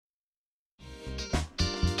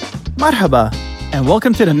Marhaba, and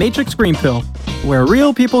welcome to the Matrix Green Pill, where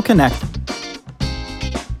real people connect.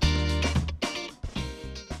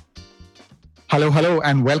 Hello,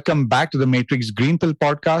 and welcome back to the Matrix Green Pill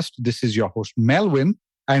podcast. This is your host, Melvin,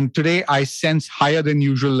 and today I sense higher than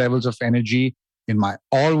usual levels of energy in my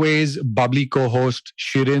always bubbly co-host,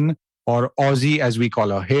 Shirin, or Ozzy as we call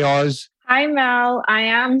her. Hey, Oz. Hi, Mel. I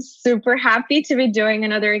am super happy to be doing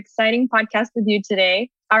another exciting podcast with you today.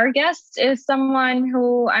 Our guest is someone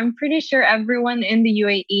who I'm pretty sure everyone in the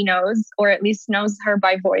UAE knows, or at least knows her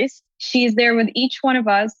by voice. She's there with each one of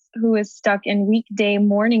us who is stuck in weekday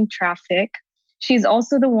morning traffic. She's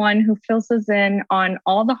also the one who fills us in on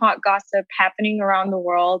all the hot gossip happening around the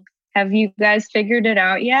world. Have you guys figured it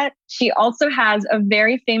out yet? She also has a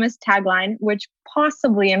very famous tagline, which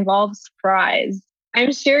possibly involves fries.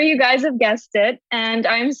 I'm sure you guys have guessed it, and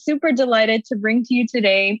I'm super delighted to bring to you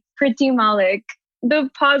today Priti Malik, the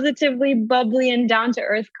positively bubbly and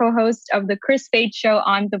down-to-earth co-host of the Chris Fade Show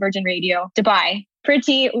on the Virgin Radio, Dubai.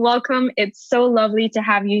 Priti, welcome. It's so lovely to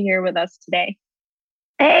have you here with us today.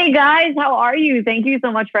 Hey guys, how are you? Thank you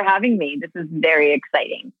so much for having me. This is very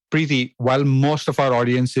exciting. Priti, while most of our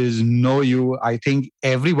audiences know you, I think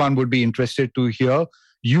everyone would be interested to hear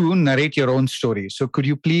you narrate your own story. So could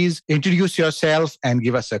you please introduce yourself and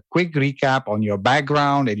give us a quick recap on your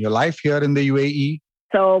background and your life here in the UAE?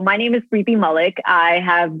 So my name is Priti Malik. I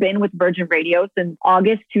have been with Virgin Radio since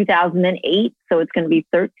August 2008. So it's going to be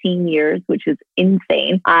 13 years, which is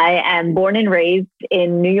insane. I am born and raised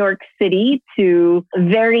in New York City to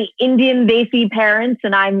very Indian Desi parents,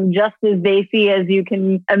 and I'm just as Desi as you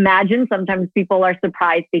can imagine. Sometimes people are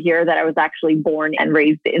surprised to hear that I was actually born and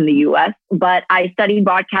raised in the US. But I studied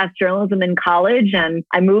broadcast journalism in college, and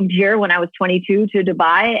I moved here when I was 22 to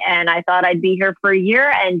Dubai, and I thought I'd be here for a year,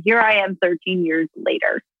 and here I am 13 years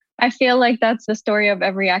later. I feel like that's the story of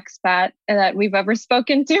every expat that we've ever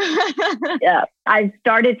spoken to. Yeah. I've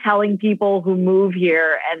started telling people who move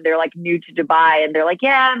here and they're like new to Dubai and they're like,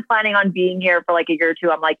 yeah, I'm planning on being here for like a year or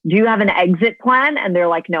two. I'm like, do you have an exit plan? And they're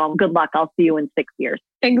like, no, good luck. I'll see you in 6 years.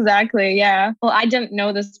 Exactly. Yeah. Well, I didn't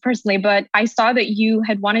know this personally, but I saw that you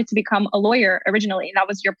had wanted to become a lawyer originally. That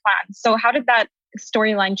was your plan. So how did that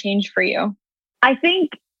storyline change for you? I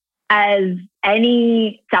think as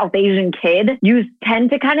any South Asian kid, you tend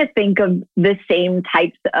to kind of think of the same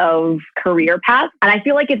types of career paths. And I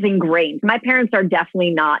feel like it's ingrained. My parents are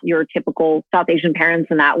definitely not your typical South Asian parents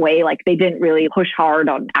in that way. Like they didn't really push hard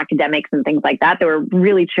on academics and things like that. They were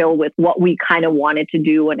really chill with what we kind of wanted to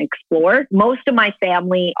do and explore. Most of my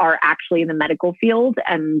family are actually in the medical field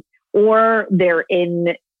or they're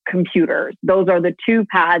in computers. Those are the two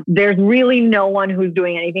paths. There's really no one who's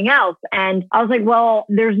doing anything else. And I was like, well,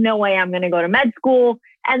 there's no way I'm going to go to med school.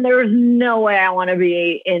 And there's no way I want to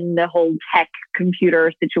be in the whole tech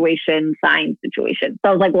computer situation, science situation. So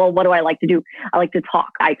I was like, well, what do I like to do? I like to talk.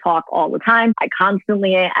 I talk all the time. I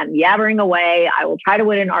constantly am yabbering away. I will try to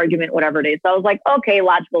win an argument, whatever it is. So I was like, okay,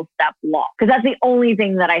 logical step, law. Because that's the only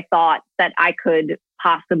thing that I thought that I could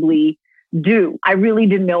possibly do. I really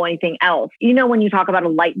didn't know anything else. You know, when you talk about a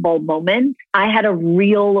light bulb moment, I had a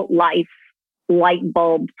real life light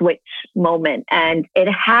bulb switch moment. And it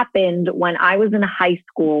happened when I was in high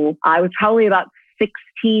school. I was probably about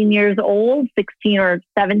 16 years old, 16 or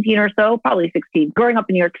 17 or so, probably 16. Growing up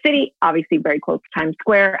in New York City, obviously very close to Times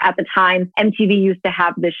Square. At the time, MTV used to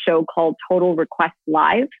have this show called Total Request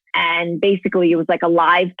Live. And basically it was like a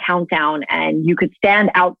live countdown and you could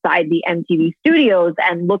stand outside the MTV studios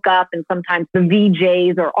and look up and sometimes the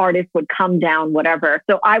VJs or artists would come down, whatever.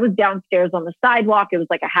 So I was downstairs on the sidewalk. It was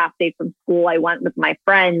like a half day from school. I went with my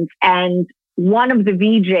friends and one of the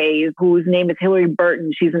VJs, whose name is Hillary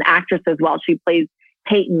Burton, she's an actress as well. She plays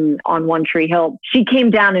Peyton on One Tree Hill. She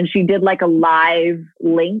came down and she did like a live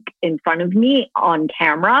link in front of me on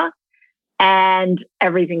camera. And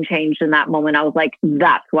everything changed in that moment. I was like,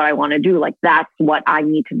 that's what I want to do. Like, that's what I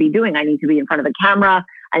need to be doing. I need to be in front of a camera.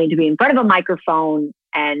 I need to be in front of a microphone.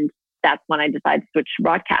 And that's when I decided to switch to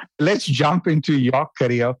broadcast. Let's jump into your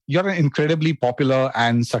career. You're incredibly popular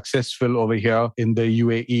and successful over here in the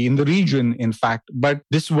UAE, in the region, in fact. But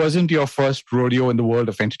this wasn't your first rodeo in the world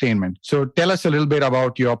of entertainment. So tell us a little bit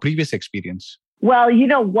about your previous experience. Well, you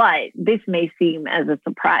know what? This may seem as a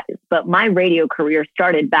surprise, but my radio career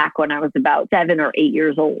started back when I was about 7 or 8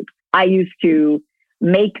 years old. I used to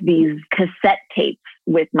make these cassette tapes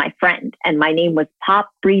with my friend, and my name was Pop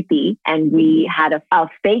Priti, and we had a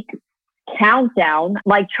fake countdown,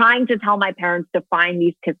 like trying to tell my parents to find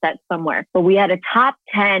these cassettes somewhere. But we had a top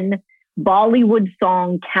 10 Bollywood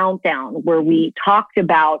song countdown where we talked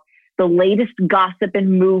about the latest gossip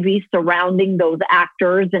and movies surrounding those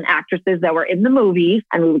actors and actresses that were in the movies.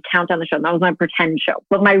 And we would count down the show. And that was my pretend show.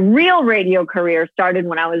 But my real radio career started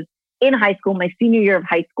when I was in high school, my senior year of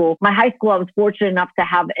high school. My high school, I was fortunate enough to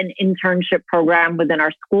have an internship program within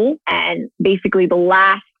our school. And basically the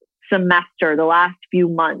last semester, the last few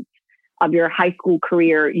months of your high school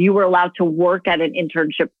career, you were allowed to work at an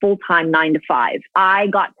internship full-time 9 to 5. I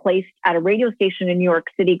got placed at a radio station in New York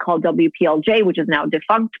City called WPLJ, which is now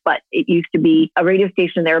defunct, but it used to be a radio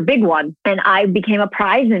station there, a big one. And I became a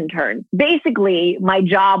prize intern. Basically, my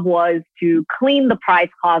job was to clean the prize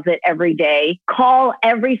closet every day, call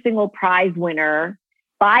every single prize winner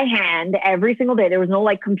by hand every single day. There was no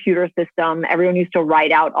like computer system. Everyone used to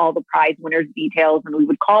write out all the prize winners' details and we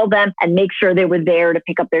would call them and make sure they were there to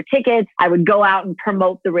pick up their tickets. I would go out and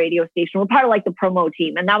promote the radio station. We're part of like the promo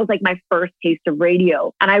team. And that was like my first taste of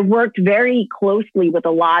radio. And I worked very closely with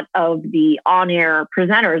a lot of the on-air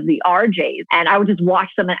presenters, the RJs. And I would just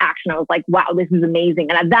watch them in action. I was like, wow, this is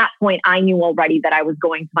amazing. And at that point, I knew already that I was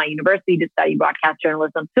going to my university to study broadcast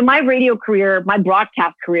journalism. So my radio career, my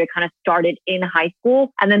broadcast career kind of started in high school.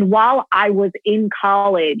 And then while I was in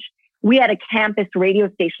college, we had a campus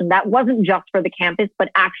radio station that wasn't just for the campus, but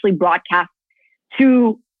actually broadcast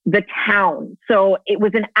to the town. So it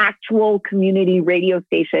was an actual community radio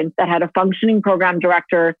station that had a functioning program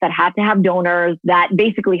director, that had to have donors, that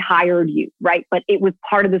basically hired you, right? But it was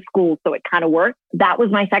part of the school, so it kind of worked. That was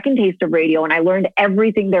my second taste of radio. And I learned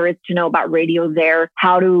everything there is to know about radio there,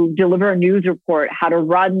 how to deliver a news report, how to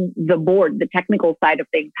run the board, the technical side of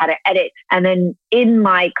things, how to edit. And then in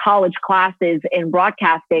my college classes in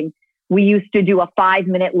broadcasting, we used to do a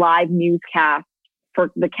 5-minute live newscast for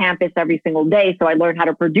the campus every single day. So I learned how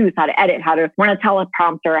to produce, how to edit, how to run a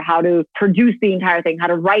teleprompter, how to produce the entire thing, how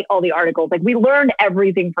to write all the articles. Like we learned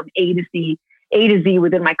everything from A to Z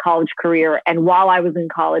within my college career. And while I was in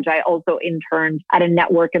college, I also interned at a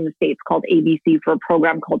network in the States called ABC for a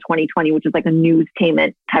program called 2020, which is like a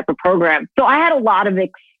newstainment type of program. So I had a lot of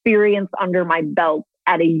experience under my belt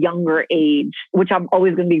at a younger age, which I'm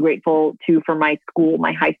always going to be grateful to for my school,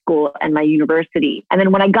 my high school and my university. And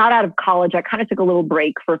then when I got out of college, I kind of took a little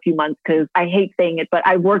break for a few months because I hate saying it, but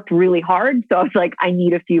I worked really hard. So I was like, I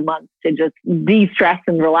need a few months to just de-stress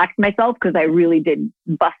and relax myself because I really did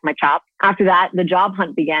bust my chops. After that, the job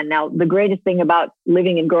hunt began. Now, the greatest thing about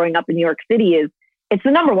living and growing up in New York City is it's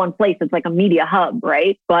the number one place. It's like a media hub,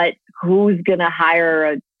 right? But who's going to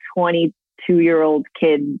hire a 22-year-old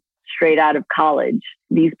kid straight out of college?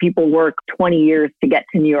 These people work 20 years to get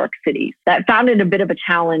to New York City. That found it a bit of a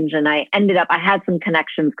challenge. And I had some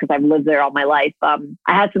connections because I've lived there all my life. I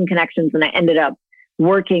had some connections and I ended up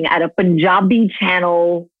working at a Punjabi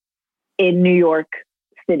channel in New York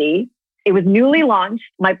City. It was newly launched.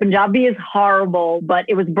 My Punjabi is horrible, but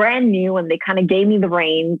it was brand new and they kind of gave me the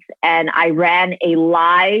reins and I ran a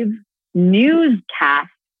live newscast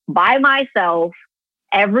by myself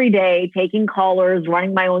every day, taking callers,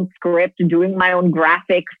 running my own script, doing my own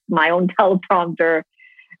graphics, my own teleprompter.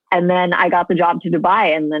 And then I got the job to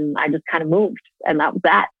Dubai and then I just kind of moved and that was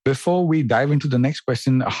that. Before we dive into the next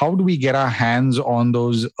question, how do we get our hands on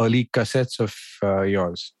those early cassettes of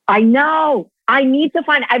yours? I know. I need to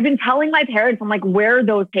find, I've been telling my parents, I'm like, where are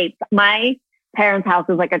those tapes? My parents' house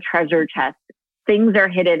is like a treasure chest. Things are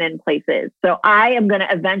hidden in places. So I am going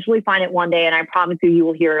to eventually find it one day and I promise you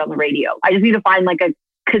will hear it on the radio. I just need to find like a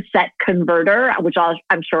cassette converter, which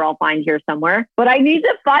I'm sure I'll find here somewhere. But I need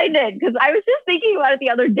to find it because I was just thinking about it the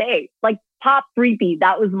other day. Like Pop Priti,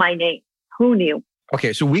 that was my name. Who knew?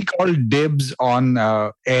 Okay, so we call dibs on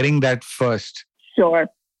airing that first. Sure.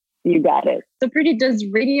 You got it. So Priti, does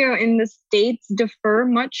radio in the States differ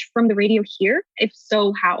much from the radio here? If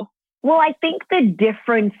so, how? Well, I think the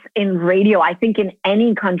difference in radio, I think in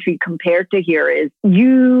any country compared to here is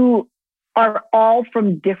you are all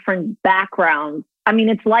from different backgrounds. I mean,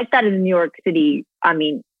 it's like that in New York City. I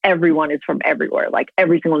mean, everyone is from everywhere. Like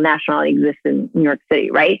every single nationality exists in New York City,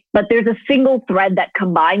 right? But there's a single thread that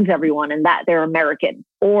combines everyone and that they're American.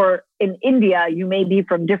 Or in India, you may be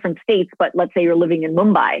from different states, but let's say you're living in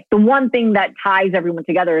Mumbai. The one thing that ties everyone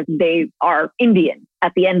together is they are Indian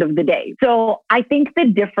at the end of the day. So I think the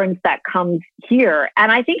difference that comes here,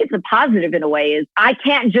 and I think it's a positive in a way, is I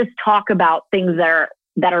can't just talk about things that are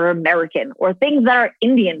that are American or things that are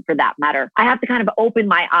Indian for that matter. I have to kind of open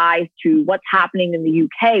my eyes to what's happening in the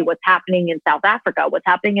UK, what's happening in South Africa, what's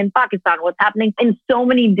happening in Pakistan, what's happening in so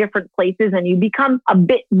many different places. And you become a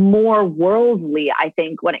bit more worldly, I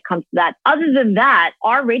think, when it comes to that. Other than that,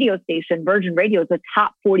 our radio station, Virgin Radio, is a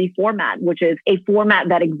top 40 format, which is a format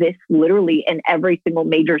that exists literally in every single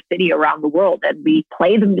major city around the world. And we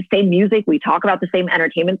play the same music. We talk about the same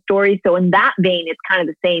entertainment stories. So in that vein, it's kind of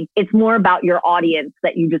the same. It's more about your audience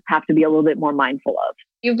that you just have to be a little bit more mindful of.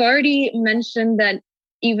 You've already mentioned that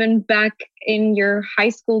even back in your high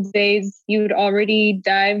school days, you'd already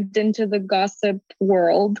dived into the gossip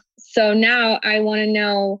world. So now I want to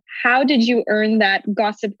know, how did you earn that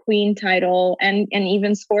Gossip Queen title and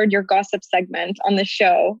even scored your gossip segment on the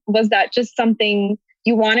show? Was that just something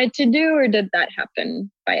you wanted to do, or did that happen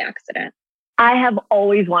by accident? I have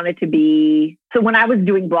always wanted to be. So when I was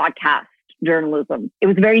doing broadcast journalism, it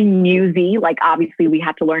was very newsy. Like, obviously we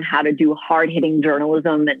had to learn how to do hard-hitting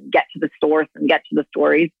journalism and get to the source and get to the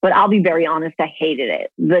stories. But I'll be very honest, I hated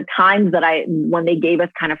it. The times that when they gave us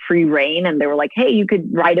kind of free reign and they were like, hey, you could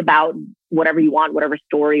write about whatever you want, whatever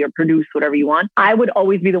story, or produce whatever you want, I would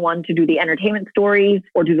always be the one to do the entertainment stories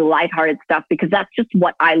or do the lighthearted stuff, because that's just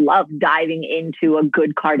what I love, diving into a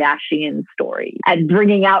good Kardashian story and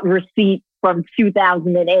bringing out receipts from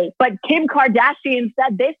 2008. But Kim Kardashian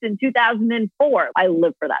said this in 2004. I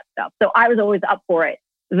live for that stuff. So I was always up for it.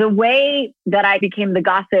 The way that I became the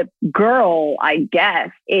gossip girl, I guess,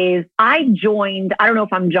 is I joined, I don't know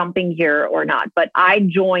if I'm jumping here or not, but I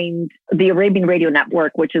joined the Arabian Radio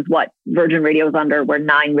Network, which is what Virgin Radio is under. We're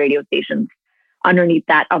 9 radio stations underneath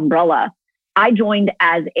that umbrella. I joined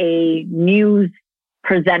as a news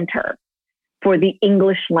presenter for the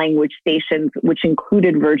English language stations, which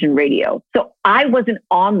included Virgin Radio. So I wasn't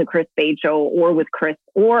on the Chris Spade show or with Chris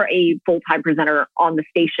or a full-time presenter on the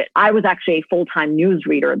station. I was actually a full-time news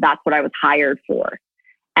reader. That's what I was hired for.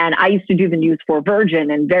 And I used to do the news for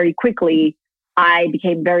Virgin. And very quickly, I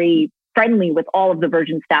became very friendly with all of the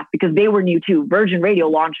Virgin staff because they were new too. Virgin Radio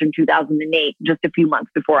launched in 2008, just a few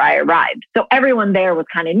months before I arrived. So everyone there was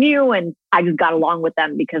kind of new, and I just got along with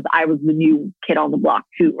them because I was the new kid on the block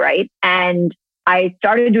too, right? And I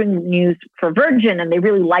started doing news for Virgin, and they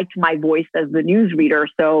really liked my voice as the news reader.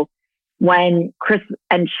 So when Chris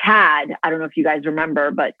and Chad, I don't know if you guys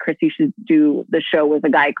remember, but Chris used to do the show with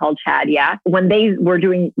a guy called Chad. Yeah. When they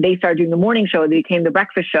started doing the morning show, they became the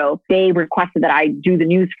breakfast show. They requested that I do the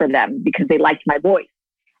news for them because they liked my voice.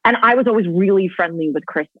 And I was always really friendly with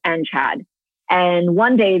Chris and Chad. And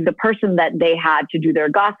one day, the person that they had to do their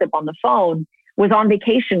gossip on the phone was on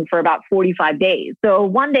vacation for about 45 days. So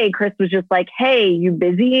one day Chris was just like, hey, you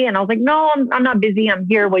busy? And I was like, no, I'm not busy. I'm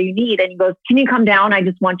here. What do you need? And he goes, can you come down? I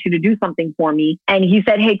just want you to do something for me. And he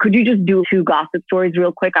said, hey, could you just do 2 gossip stories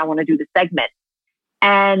real quick? I want to do the segment.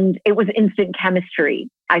 And it was instant chemistry.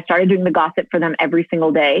 I started doing the gossip for them every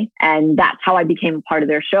single day. And that's how I became a part of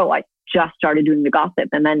their show. I just started doing the gossip.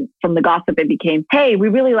 And then from the gossip, it became, hey, we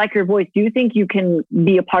really like your voice. Do you think you can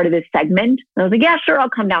be a part of this segment? And I was like, yeah, sure. I'll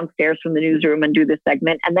come downstairs from the newsroom and do this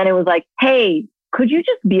segment. And then it was like, hey, could you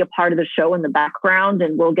just be a part of the show in the background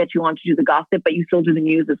and we'll get you on to do the gossip, but you still do the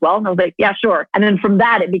news as well? And I was like, yeah, sure. And then from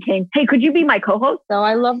that, it became, hey, could you be my co-host? So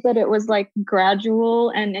I love that it was like gradual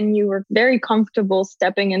and you were very comfortable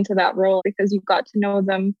stepping into that role because you got to know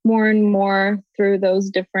them more and more through those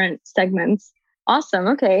different segments. Awesome.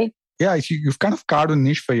 Okay. Yeah, you've kind of carved a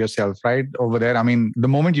niche for yourself, right, over there. I mean, the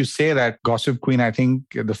moment you say that, Gossip Queen, I think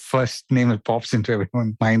the first name that pops into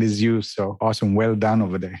everyone's mind is you. So awesome. Well done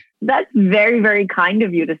over there. That's very, very kind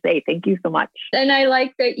of you to say. Thank you so much. And I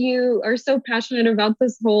like that you are so passionate about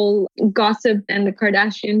this whole gossip and the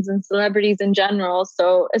Kardashians and celebrities in general.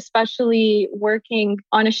 So especially working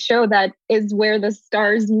on a show that is where the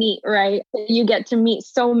stars meet, right? You get to meet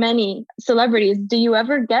so many celebrities. Do you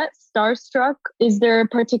ever get starstruck? Is there a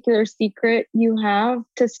particular secret you have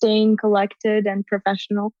to staying collected and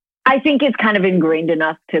professional? I think it's kind of ingrained in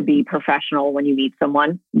us to be professional when you meet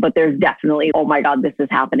someone, but there's definitely, oh my God, this is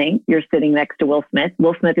happening. You're sitting next to Will Smith.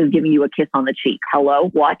 Will Smith is giving you a kiss on the cheek. Hello,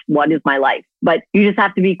 what? What is my life? But you just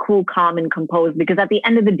have to be cool, calm, and composed because at the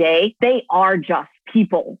end of the day, they are just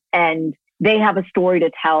people and they have a story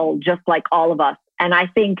to tell just like all of us. And I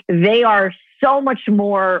think they are so much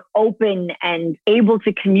more open and able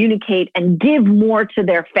to communicate and give more to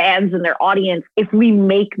their fans and their audience if we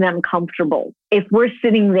make them comfortable. If we're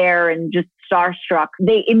sitting there and just starstruck,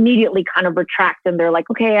 they immediately kind of retract and they're like,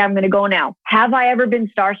 okay, I'm going to go now. Have I ever been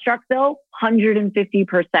starstruck though?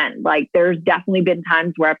 150%. Like there's definitely been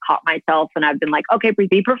times where I've caught myself and I've been like, okay,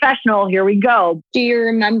 be professional. Here we go. Do you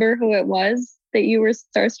remember who it was that you were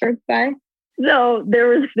starstruck by? So there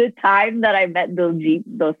was the time that I met Diljit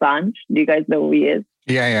Dosanjh. Do you guys know who he is?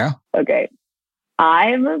 Yeah. Okay.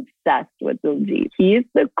 I'm obsessed with Diljit. He is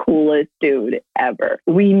the coolest dude ever.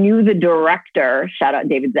 We knew the director, shout out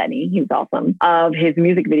David Zenny, he's awesome, of his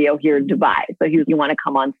music video here in Dubai. So he was, you want to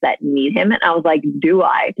come on set and meet him? And I was like, do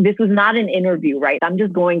I? This was not an interview, right? I'm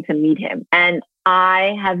just going to meet him. And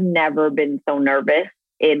I have never been so nervous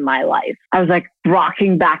in my life. I was like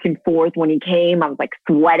rocking back and forth when he came. I was like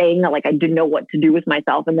sweating. Like I didn't know what to do with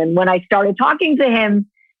myself. And then when I started talking to him,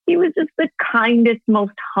 he was just the kindest,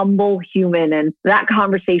 most humble human. And that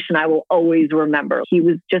conversation I will always remember. He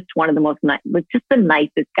was just one of the most just the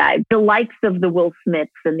nicest guy. The likes of the Will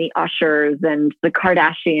Smiths and the Ushers and the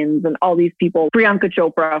Kardashians and all these people, Priyanka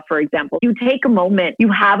Chopra, for example. You take a moment,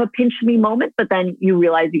 you have a pinch me moment, but then you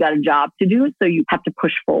realize you got a job to do. So you have to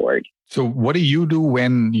push forward. So what do you do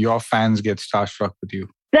when your fans get starstruck with you?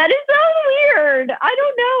 That is so weird. I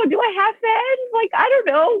don't know. Do I have fans? Like, I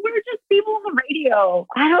don't know. We're just people on the radio.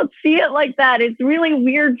 I don't see it like that. It's really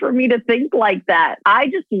weird for me to think like that. I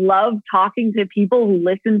just love talking to people who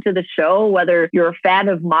listen to the show, whether you're a fan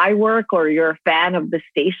of my work or you're a fan of the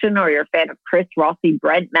station or you're a fan of Chris, Rossi,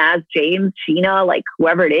 Brent, Maz, James, Sheena, like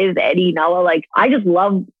whoever it is, Eddie, Nella. Like, I just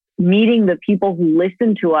love meeting the people who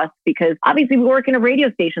listen to us because obviously we work in a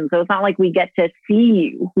radio station. So it's not like we get to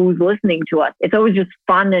see who's listening to us. It's always just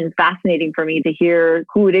fun and fascinating for me to hear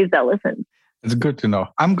who it is that listens. It's good to know.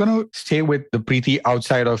 I'm going to stay with the Priti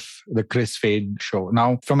outside of the Chris Fade show.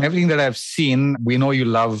 Now, from everything that I've seen, we know you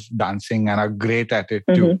love dancing and are great at it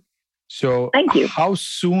too. So thank you. How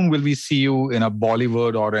soon will we see you in a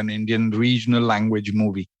Bollywood or an Indian regional language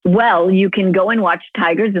movie? Well, you can go and watch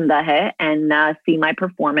Tigers in the Hai and see my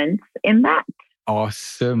performance in that.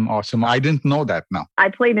 Awesome. I didn't know that now. I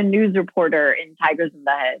played a news reporter in Tigers in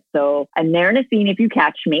the Hai. So I'm there in a scene if you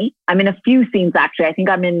catch me. I'm in a few scenes, actually. I think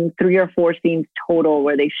I'm in 3 or 4 scenes total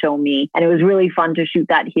where they show me. And it was really fun to shoot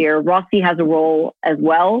that here. Rossi has a role as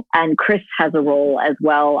well. And Chris has a role as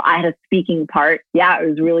well. I had a speaking part. Yeah, it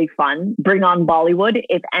was really fun. Bring on Bollywood.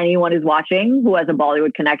 If anyone is watching who has a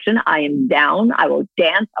Bollywood connection, I am down. I will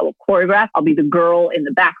dance. I will choreograph. I'll be the girl in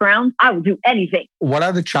the background. I will do anything. What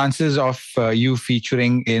are the chances of you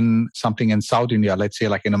featuring in something in South India, let's say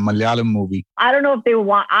like in a Malayalam movie? I don't know if they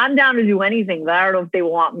want, I'm down to do anything, but I don't know if they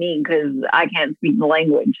want me because I can't speak the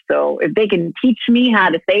language. So if they can teach me how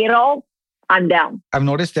to say it all, I'm down. I've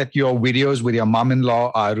noticed that your videos with your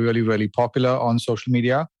mom-in-law are really, really popular on social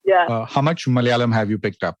media. Yeah. How much Malayalam have you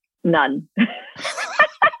picked up? None.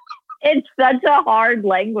 It's such a hard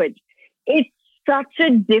language. It's such a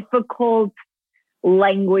difficult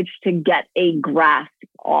language to get a grasp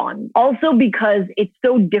on. Also because it's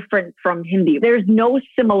so different from Hindi. There's no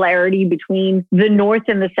similarity between the North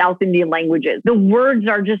and the South Indian languages. The words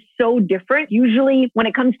are just so different. Usually when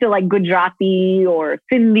it comes to like Gujarati or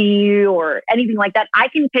Sindhi or anything like that, I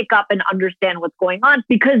can pick up and understand what's going on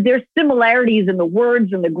because there's similarities in the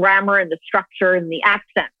words and the grammar and the structure and the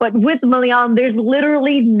accent. But with Malayalam, there's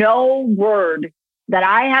literally no word that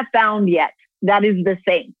I have found yet that is the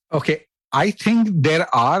same. Okay. I think there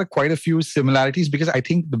are quite a few similarities because I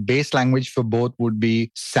think the base language for both would be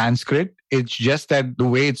Sanskrit. It's just that the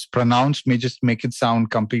way it's pronounced may just make it sound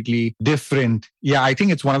completely different. Yeah, I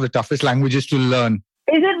think it's one of the toughest languages to learn.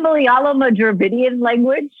 Isn't Malayalam a Dravidian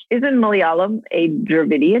language? Isn't Malayalam a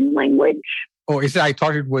Dravidian language? Oh, is it? I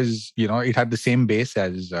thought it was, it had the same base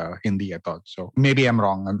as Hindi, I thought. So maybe I'm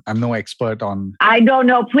wrong. I'm no expert on... I don't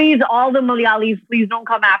know. Please, all the Malayalis, please don't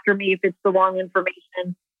come after me if it's the wrong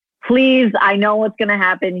information. Please, I know what's going to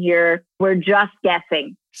happen here. We're just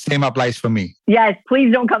guessing. Same applies for me. Yes,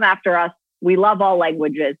 please don't come after us. We love all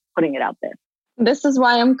languages, putting it out there. This is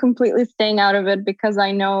why I'm completely staying out of it because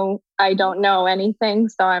I know I don't know anything.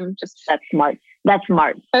 So I'm just... That's smart. That's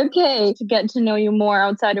smart. Okay, to get to know you more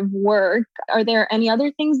outside of work, are there any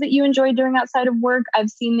other things that you enjoy doing outside of work?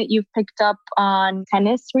 I've seen that you've picked up on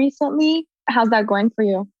tennis recently. How's that going for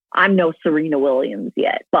you? I'm no Serena Williams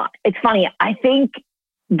yet, but it's funny. I think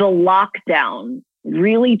the lockdown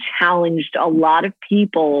really challenged a lot of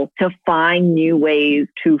people to find new ways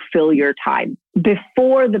to fill your time.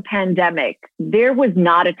 Before the pandemic, there was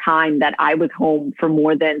not a time that I was home for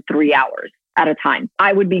more than 3 hours at a time.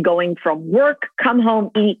 I would be going from work, come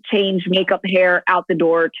home, eat, change, makeup, hair, out the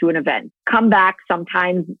door to an event. Come back,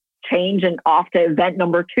 sometimes change and off to event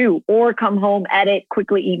number 2, or come home, edit,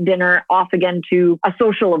 quickly eat dinner, off again to a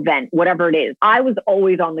social event, whatever it is. I was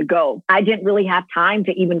always on the go. I didn't really have time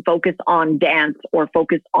to even focus on dance or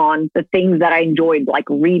focus on the things that I enjoyed, like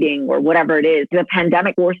reading or whatever it is. The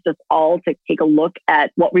pandemic forced us all to take a look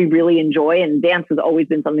at what we really enjoy, and dance has always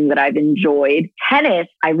been something that I've enjoyed. Tennis,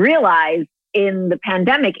 I realized in the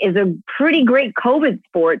pandemic is a pretty great COVID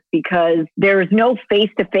sport because there's no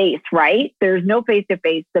face-to-face, right? There's no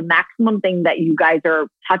face-to-face. The maximum thing that you guys are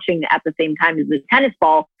touching at the same time is the tennis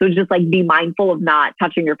ball. So just like be mindful of not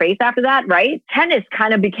touching your face after that, right? Tennis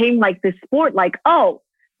kind of became like this sport, like, oh,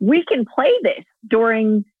 we can play this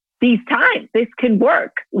during these times. This can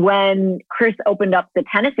work. When Chris opened up the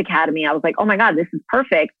tennis academy, I was like, oh my God, this is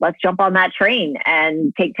perfect. Let's jump on that train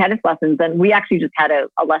and take tennis lessons. And we actually just had a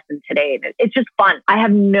lesson today. And it's just fun. I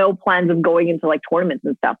have no plans of going into like tournaments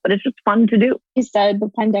and stuff, but it's just fun to do. You said the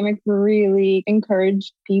pandemic really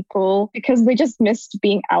encouraged people because they just missed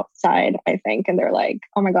being outside, I think. And they're like,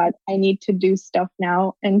 oh my God, I need to do stuff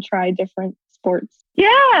now and try different sports.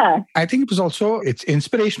 Yeah. I think it's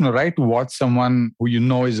inspirational, right? To watch someone who you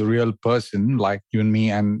know is a real person like you and me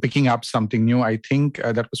and picking up something new. I think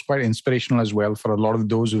that was quite inspirational as well for a lot of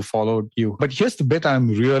those who followed you. But here's the bit I'm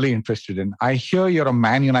really interested in. I hear you're a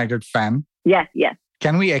Man United fan. Yes.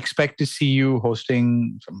 Can we expect to see you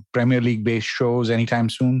hosting some Premier League-based shows anytime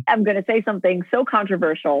soon? I'm going to say something so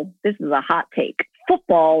controversial. This is a hot take.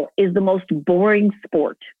 Football is the most boring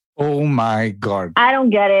sport. Oh my God. I don't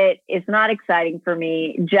get it. It's not exciting for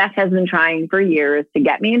me. Jeff has been trying for years to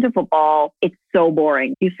get me into football. It's so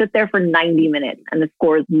boring. You sit there for 90 minutes and the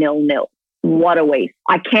score is 0-0. What a waste.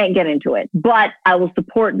 I can't get into it. But I will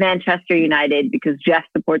support Manchester United because Jeff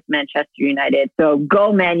supports Manchester United. So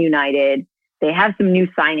go Man United. They have some new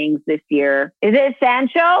signings this year. Is it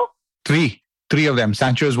Sancho? Three of them.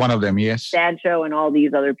 Sancho is one of them, yes. Sancho and all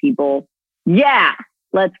these other people. Yeah,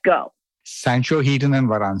 let's go. Sancho, Heaton and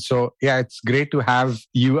Varane. So yeah, it's great to have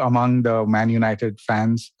you among the Man United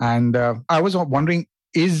fans. And I was wondering,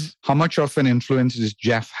 how much of an influence does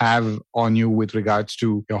Jeff have on you with regards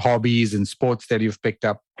to your hobbies and sports that you've picked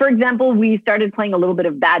up? For example, we started playing a little bit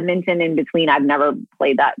of badminton in between. I've never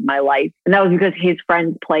played that in my life. And that was because his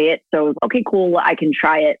friends play it. So it was, okay, cool, I can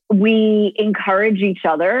try it. We encourage each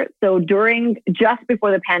other. So just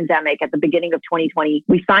before the pandemic, at the beginning of 2020,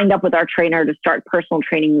 we signed up with our trainer to start personal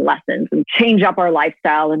training lessons and change up our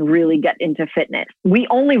lifestyle and really get into fitness. We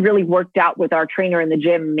only really worked out with our trainer in the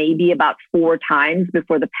gym maybe about 4 times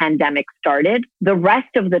before the pandemic started. The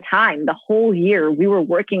rest of the time, the whole year, we were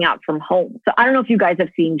working out from home. So I don't know if you guys have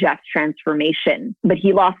seen Jeff's transformation, but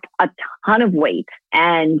he lost a ton of weight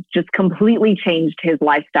and just completely changed his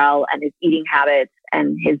lifestyle and his eating habits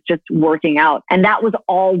and his just working out. And that was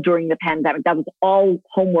all during the pandemic. That was all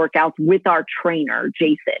home workouts with our trainer,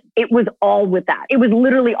 Jason. It was all with that. It was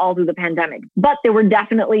literally all through the pandemic. But there were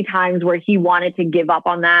definitely times where he wanted to give up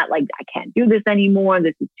on that. Like, I can't do this anymore.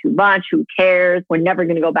 This is too much. Who cares? We're never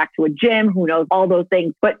going to go back to a gym. Who knows? All those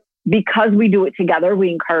things. But because we do it together,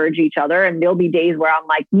 we encourage each other. And there'll be days where I'm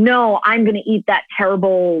like, no, I'm going to eat that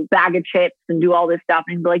terrible bag of chips and do all this stuff.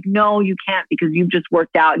 And he'll be like, no, you can't because you've just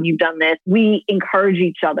worked out and you've done this. We encourage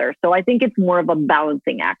each other. So I think it's more of a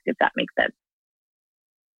balancing act, if that makes sense.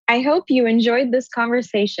 I hope you enjoyed this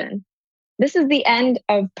conversation. This is the end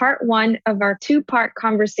of part 1 of our 2-part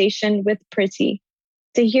conversation with Priti.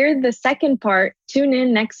 To hear the second part, tune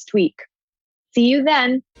in next week. See you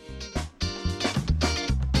then.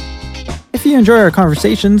 If you enjoy our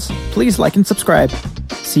conversations, please like and subscribe.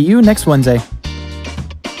 See you next Wednesday.